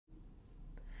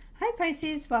Hi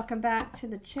Pisces, welcome back to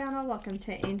the channel. Welcome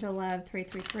to Angel Love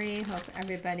 333. Hope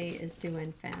everybody is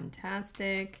doing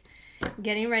fantastic.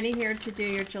 Getting ready here to do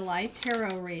your July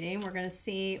tarot reading. We're going to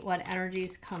see what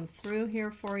energies come through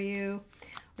here for you.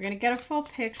 We're going to get a full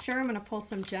picture. I'm going to pull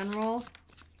some general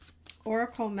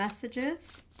oracle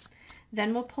messages.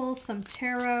 Then we'll pull some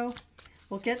tarot.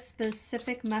 We'll get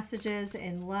specific messages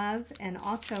in love and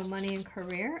also money and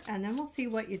career. And then we'll see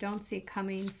what you don't see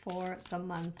coming for the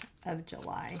month of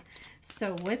July.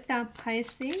 So with that,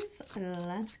 Pisces,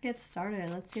 let's get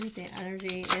started. Let's see what the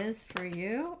energy is for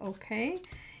you. Okay.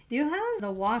 You have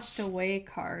the washed away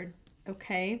card.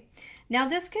 Okay. Now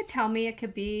this could tell me it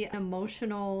could be an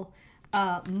emotional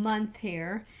month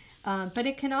here. But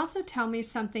it can also tell me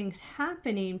something's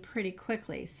happening pretty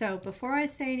quickly. So before I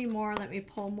say any more, let me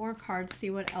pull more cards, see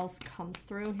what else comes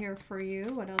through here for you.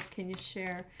 What else can you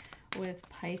share with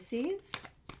Pisces?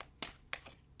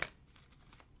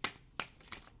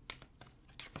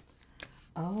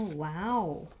 Oh,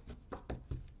 wow.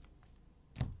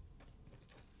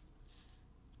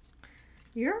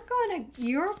 You're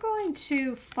going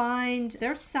to find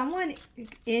there's someone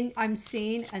in, I'm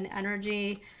seeing an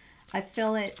energy. I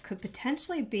feel it could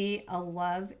potentially be a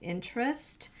love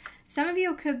interest. Some of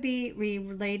you could be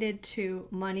related to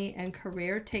money and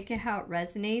career. Take it how it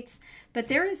resonates. But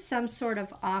there is some sort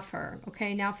of offer.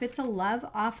 Okay, now if it's a love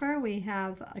offer, we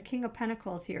have a King of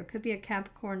Pentacles here. It could be a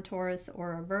Capricorn, Taurus,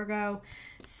 or a Virgo.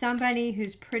 Somebody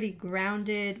who's pretty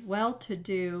grounded,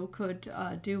 well-to-do, could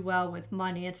do well with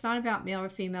money. It's not about male or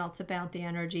female. It's about the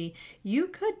energy. You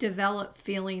could develop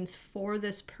feelings for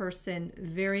this person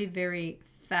very, very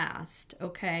fast,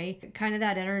 okay? Kind of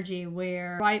that energy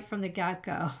where right from the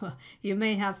get-go, you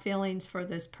may have feelings for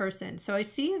this person. So I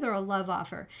see either a love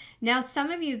offer. Now,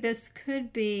 some of you, this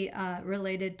could be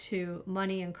related to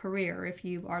money and career. If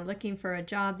you are looking for a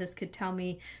job, this could tell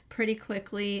me pretty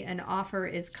quickly an offer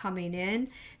is coming in.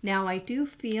 Now, I do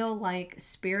feel like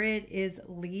Spirit is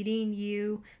leading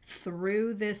you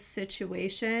through this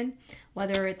situation,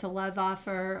 whether it's a love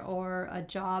offer or a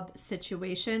job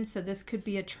situation. So this could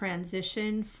be a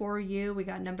transition for you. We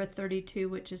got number 32,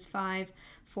 which is 5,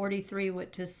 43,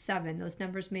 which is 7. Those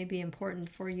numbers may be important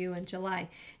for you in July.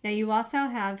 Now you also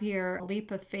have here a leap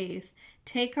of faith.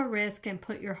 Take a risk and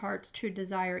put your heart's true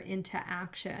desire into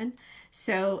action.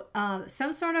 So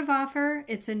some sort of offer.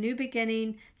 It's a new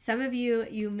beginning. Some of you,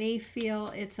 you may feel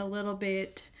it's a little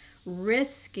bit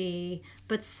risky,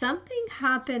 but something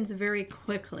happens very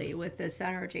quickly with this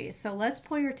energy. So let's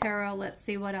pull your tarot. Let's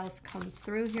see what else comes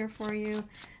through here for you.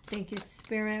 Thank you,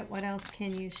 Spirit. What else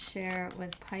can you share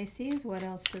with Pisces? What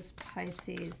else does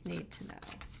Pisces need to know?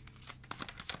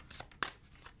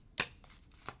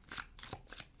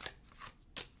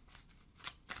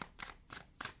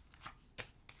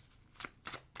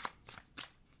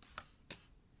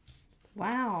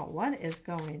 Wow, what is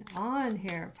going on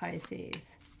here,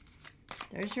 Pisces?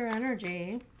 There's your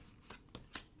energy.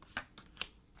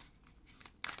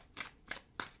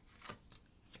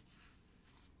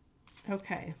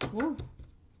 Okay. Woo.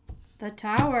 The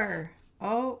Tower.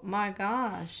 Oh my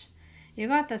gosh. You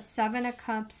got the 7 of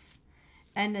Cups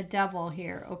and the Devil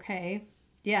here. Okay.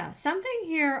 Yeah. Something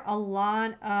here, a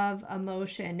lot of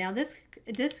emotion. Now this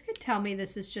could tell me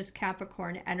this is just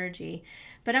Capricorn energy.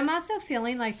 But I'm also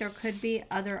feeling like there could be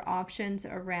other options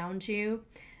around you.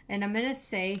 And I'm going to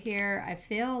say here, I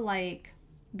feel like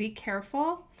be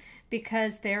careful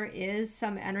because there is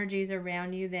some energies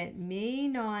around you that may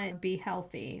not be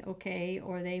healthy, okay?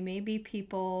 Or they may be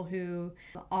people who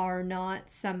are not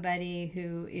somebody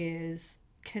who is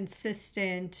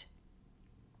consistent.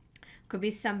 Could be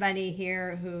somebody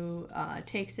here who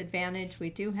takes advantage.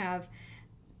 We do have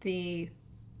the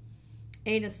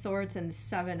 8 of Swords and the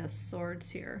 7 of Swords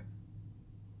here.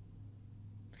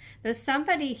 There's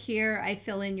somebody here, I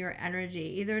feel, in your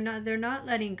energy. Either they're not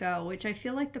letting go, which I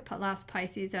feel like the last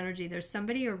Pisces energy. There's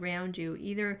somebody around you.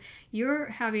 Either you're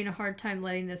having a hard time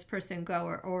letting this person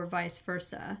go or vice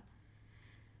versa.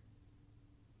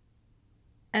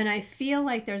 And I feel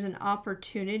like there's an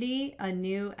opportunity, a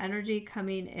new energy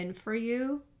coming in for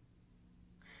you.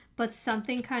 But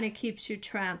something kind of keeps you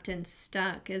trapped and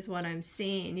stuck is what I'm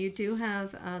seeing. You do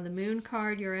have the Moon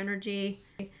card, your energy.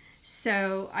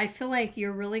 So I feel like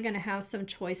you're really going to have some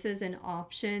choices and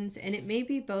options, and it may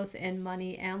be both in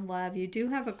money and love. You do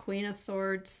have a Queen of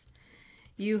Swords,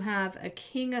 you have a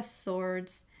King of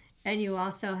Swords, and you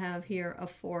also have here a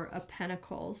 4 of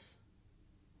Pentacles.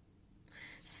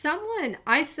 Someone,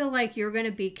 I feel like you're going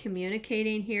to be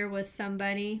communicating here with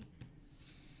somebody.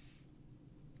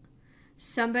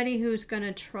 somebody who's going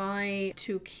to try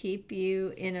to keep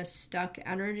you in a stuck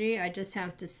energy. I just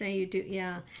have to say you do.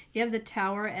 Yeah, you have the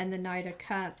Tower and the Knight of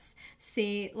Cups.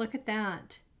 See, look at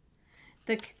that.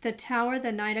 The Tower,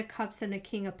 the Knight of Cups, and the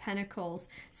King of Pentacles.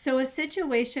 So a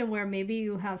situation where maybe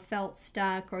you have felt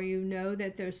stuck, or you know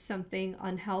that there's something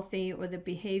unhealthy, or the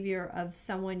behavior of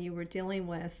someone you were dealing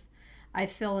with, I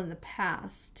feel, in the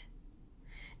past.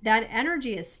 That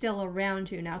energy is still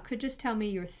around you. Now, it could just tell me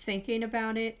you're thinking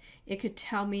about it. It could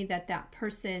tell me that that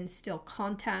person still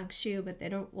contacts you, but they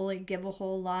don't really give a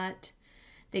whole lot.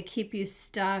 They keep you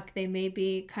stuck. They may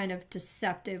be kind of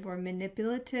deceptive or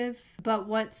manipulative. But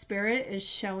what Spirit is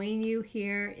showing you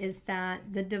here is that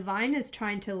the divine is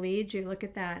trying to lead you. Look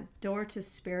at that, door to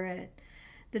Spirit.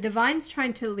 The divine's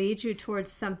trying to lead you towards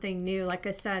something new. Like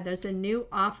I said, there's a new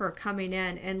offer coming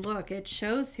in. And look, it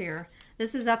shows here.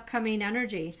 This is upcoming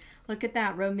energy. Look at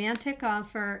that, romantic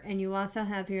offer. And you also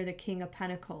have here the King of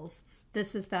Pentacles.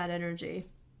 This is that energy.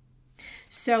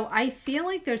 So I feel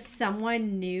like there's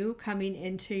someone new coming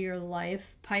into your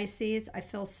life, Pisces. I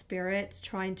feel Spirit's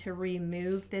trying to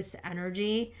remove this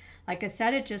energy. Like I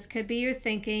said, it just could be your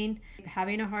thinking,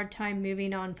 having a hard time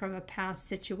moving on from a past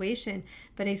situation.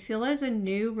 But I feel there's a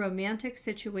new romantic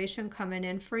situation coming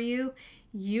in for you.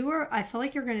 I feel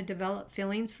like you're going to develop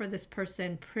feelings for this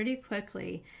person pretty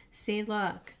quickly. See,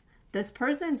 look, this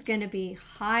person's going to be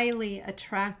highly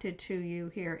attracted to you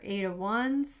here. 8 of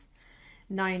Wands.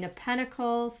 9 of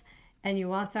Pentacles, and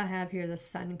you also have here the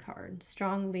Sun card,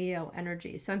 strong Leo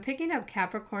energy. So I'm picking up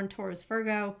Capricorn, Taurus,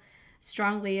 Virgo,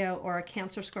 strong Leo, or a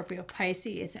Cancer, Scorpio,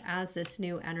 Pisces as this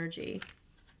new energy.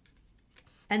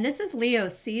 And this is Leo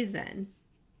season.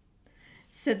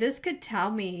 So this could tell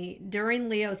me during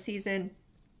Leo season,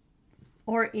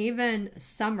 or even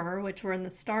summer, which we're in the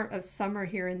start of summer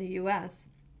here in the US,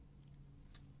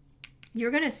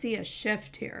 you're going to see a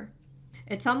shift here.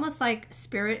 It's almost like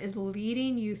Spirit is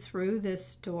leading you through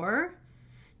this door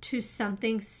to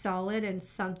something solid and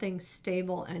something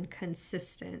stable and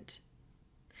consistent.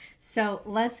 So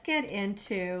let's get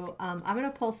into, I'm going to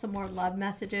pull some more love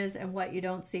messages and what you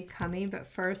don't see coming. But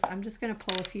first, I'm just going to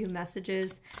pull a few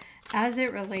messages as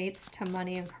it relates to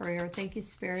money and career. Thank you,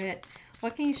 Spirit.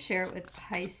 What can you share with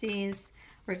Pisces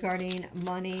regarding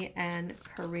money and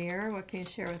career? What can you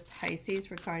share with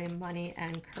Pisces regarding money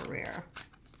and career?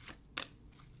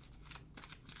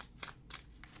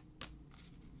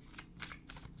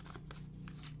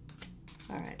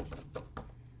 All right.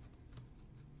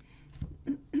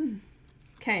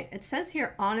 Okay, it says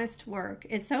here, honest work.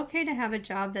 It's okay to have a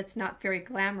job that's not very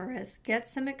glamorous. Get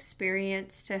some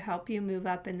experience to help you move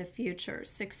up in the future.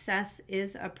 Success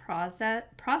is a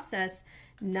process,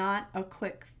 not a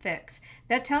quick fix.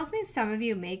 That tells me some of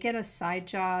you may get a side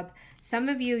job. Some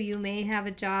of you may have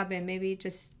a job and maybe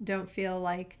just don't feel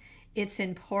like it's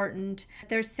important.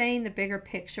 They're saying the bigger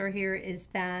picture here is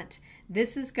that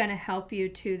this is going to help you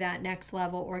to that next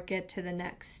level or get to the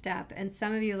next step. And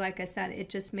some of you, like I said, it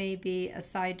just may be a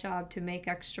side job to make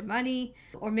extra money,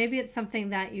 or maybe it's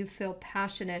something that you feel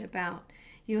passionate about.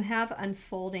 You have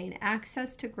unfolding.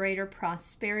 Access to greater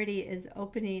prosperity is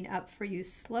opening up for you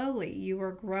slowly. You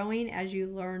are growing as you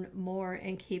learn more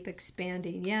and keep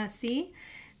expanding. Yeah, see?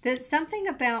 There's something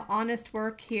about honest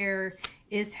work here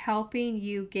is helping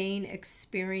you gain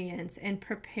experience and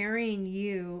preparing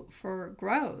you for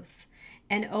growth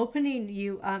and opening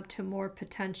you up to more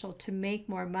potential to make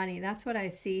more money. That's what I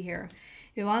see here.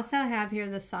 You also have here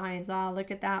the signs. Oh, look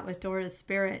at that with Door to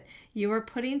Spirit. You are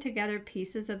putting together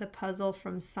pieces of the puzzle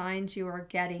from signs you are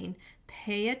getting.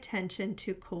 Pay attention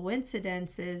to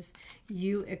coincidences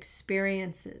you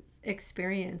experience.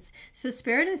 So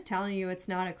Spirit is telling you it's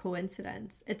not a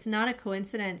coincidence. It's not a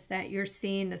coincidence that you're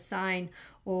seeing a sign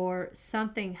or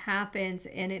something happens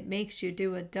and it makes you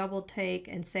do a double take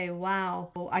and say,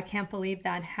 wow, I can't believe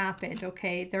that happened.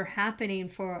 Okay, they're happening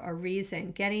for a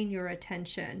reason, getting your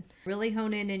attention. Really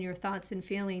hone in your thoughts and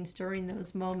feelings during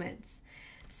those moments.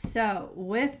 So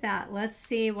with that, let's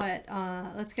see what,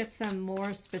 let's get some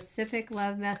more specific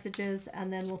love messages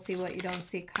and then we'll see what you don't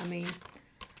see coming.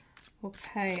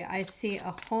 Okay, I see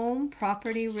a home,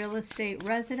 property, real estate,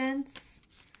 residence.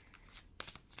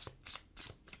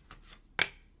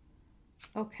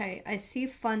 Okay, I see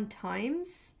fun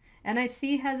times and I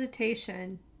see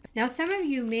hesitation. Now, some of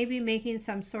you may be making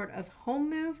some sort of home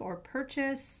move or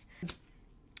purchase.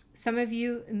 Some of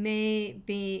you may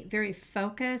be very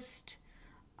focused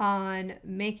on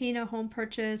making a home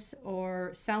purchase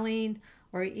or selling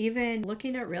or even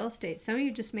looking at real estate. Some of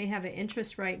you just may have an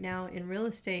interest right now in real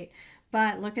estate,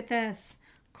 but look at this.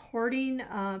 courting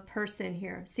person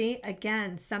here. See,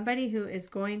 again, somebody who is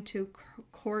going to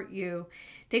court you.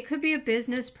 They could be a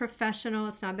business professional.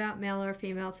 It's not about male or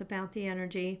female. It's about the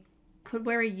energy. Could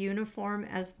wear a uniform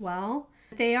as well.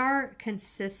 They are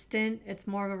consistent. It's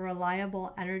more of a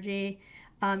reliable energy.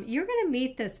 You're going to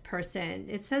meet this person.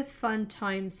 It says fun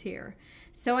times here.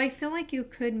 So I feel like you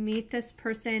could meet this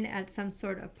person at some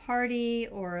sort of party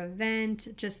or event,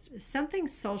 just something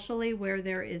socially where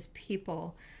there is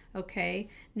people. Okay,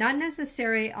 not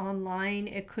necessarily online.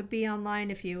 It could be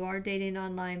online if you are dating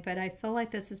online, but I feel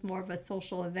like this is more of a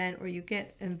social event where you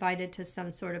get invited to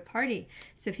some sort of party.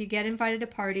 So if you get invited to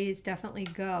parties, definitely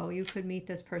go. You could meet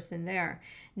this person there.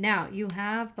 Now, you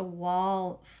have the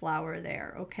wallflower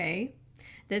there, okay?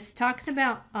 This talks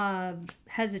about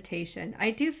hesitation.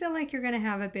 I do feel like you're going to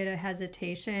have a bit of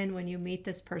hesitation when you meet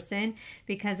this person,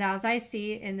 because as I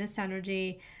see in this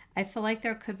energy, I feel like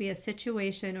there could be a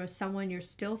situation or someone you're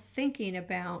still thinking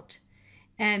about,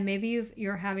 and maybe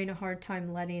you're having a hard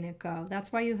time letting it go.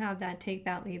 That's why you have that take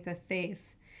that leap of faith.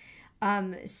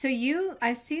 So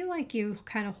I see like you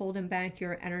kind of holding back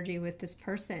your energy with this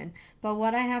person. But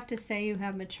what I have to say, you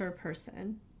have mature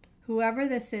person. Whoever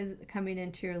this is coming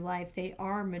into your life, they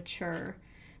are mature.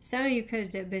 Some of you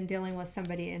could have been dealing with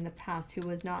somebody in the past who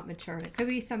was not mature. It could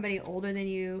be somebody older than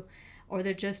you, or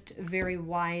they're just very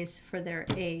wise for their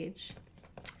age.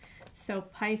 So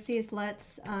Pisces,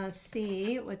 let's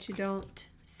see what you don't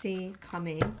see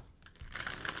coming.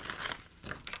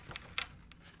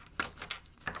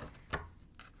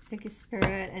 Thank you,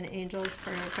 Spirit and angels, for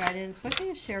your guidance. What can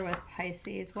you share with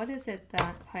Pisces? What is it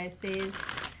that Pisces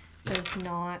does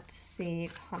not see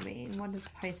coming? What does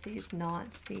Pisces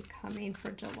not see coming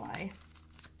for July?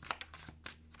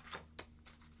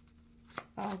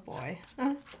 Oh boy.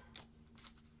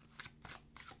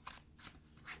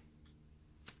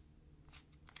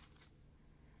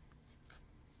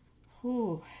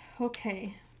 Ooh,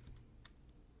 okay.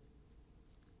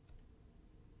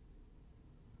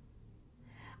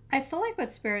 I feel like what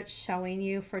Spirit's showing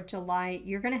you for July,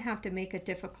 you're going to have to make a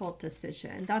difficult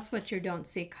decision. That's what you don't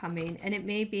see coming. And it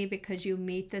may be because you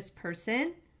meet this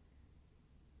person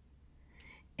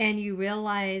and you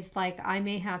realize, like, I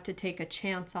may have to take a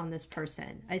chance on this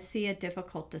person. I see a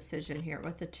difficult decision here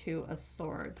with the Two of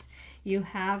Swords. You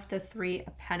have the Three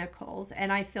of Pentacles,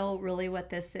 and I feel really what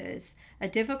this is. A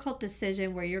difficult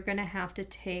decision where you're going to have to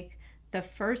take the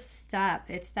first step.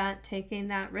 It's that taking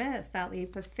that risk, that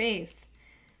leap of faith.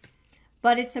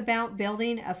 But it's about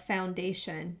building a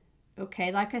foundation.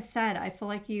 Okay, like I said, I feel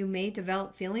like you may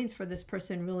develop feelings for this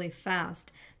person really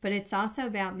fast, but it's also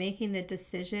about making the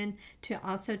decision to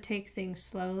also take things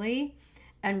slowly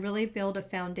and really build a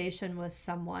foundation with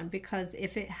someone, because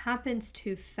if it happens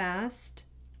too fast,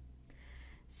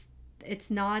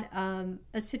 it's not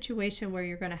a situation where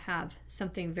you're going to have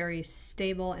something very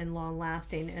stable and long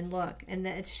lasting. And look, and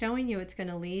it's showing you it's going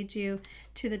to lead you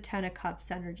to the Ten of Cups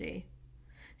energy.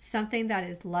 Something that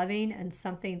is loving and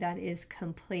something that is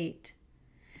complete.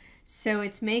 So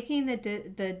it's making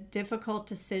the difficult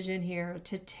decision here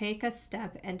to take a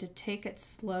step and to take it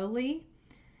slowly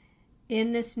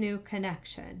in this new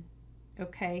connection.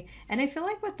 Okay, and I feel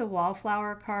like with the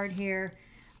Wallflower card here,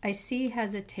 I see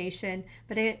hesitation,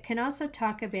 but it can also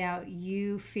talk about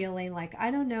you feeling like, I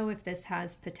don't know if this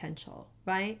has potential,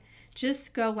 right?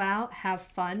 Just go out, have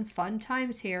fun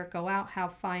times here. Go out,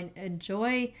 have fun,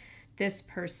 enjoy this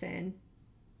person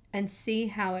and see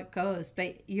how it goes,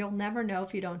 but you'll never know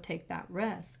if you don't take that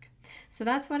risk. So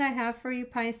that's what I have for you,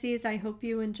 Pisces. I hope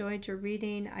you enjoyed your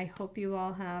reading. I hope you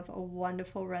all have a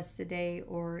wonderful rest of the day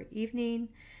or evening,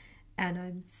 and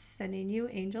I'm sending you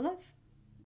angel love.